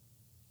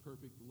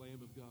perfect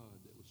Lamb of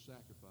God that was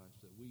sacrificed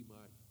that we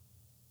might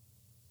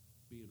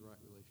be in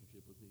right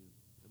relationship with him.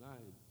 And I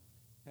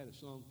had a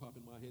song pop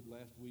in my head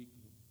last week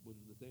when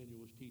Nathaniel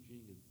was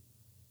teaching,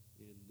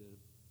 and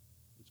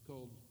it's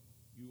called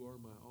 "You Are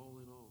My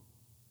All in All,"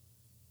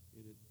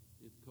 and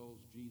it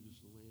calls Jesus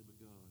the Lamb of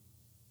God.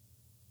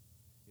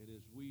 And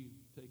as we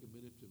take a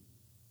minute to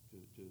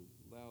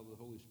allow the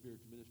Holy Spirit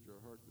to minister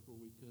our hearts before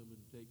we come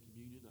and take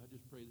communion, I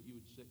just pray that you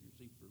would set your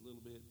seat for a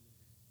little bit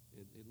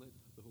and let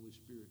the Holy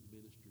Spirit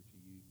minister to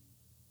you.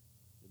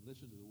 And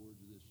listen to the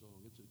words of this song.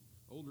 It's an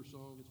older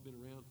song. It's been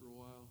around for a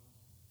while,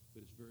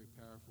 but it's very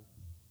powerful.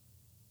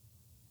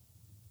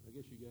 I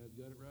guess you guys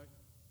got it right?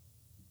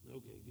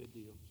 Okay, good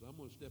deal. So I'm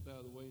going to step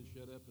out of the way and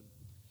shut up and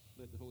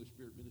let the Holy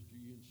Spirit minister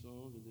you in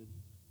song, and then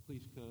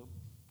please come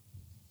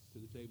to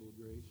the table of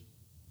grace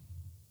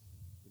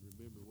and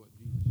remember what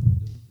Jesus has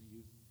done for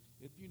you.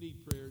 If you need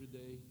prayer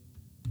today,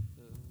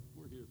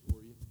 we're here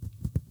for you.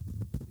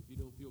 If you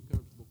don't feel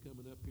comfortable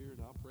coming up here,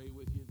 and I'll pray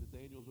with you.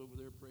 Nathaniel's over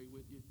there, pray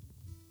with you.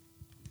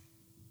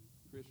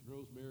 Chris and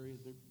Rosemary,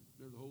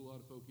 there's a whole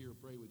lot of folk here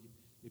will pray with you.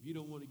 If you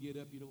don't want to get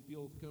up, you don't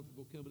feel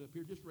comfortable coming up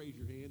here, just raise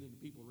your hand, and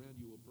the people around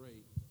you will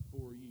pray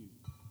for you.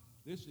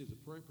 This is a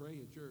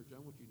praying church.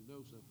 I want you to know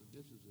something.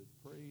 This is a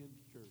praying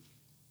church.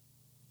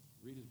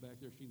 Rita's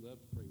back there. She loves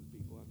to pray with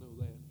people. I know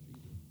that.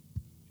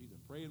 She's a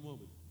praying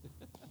woman.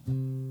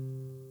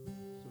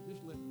 So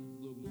just let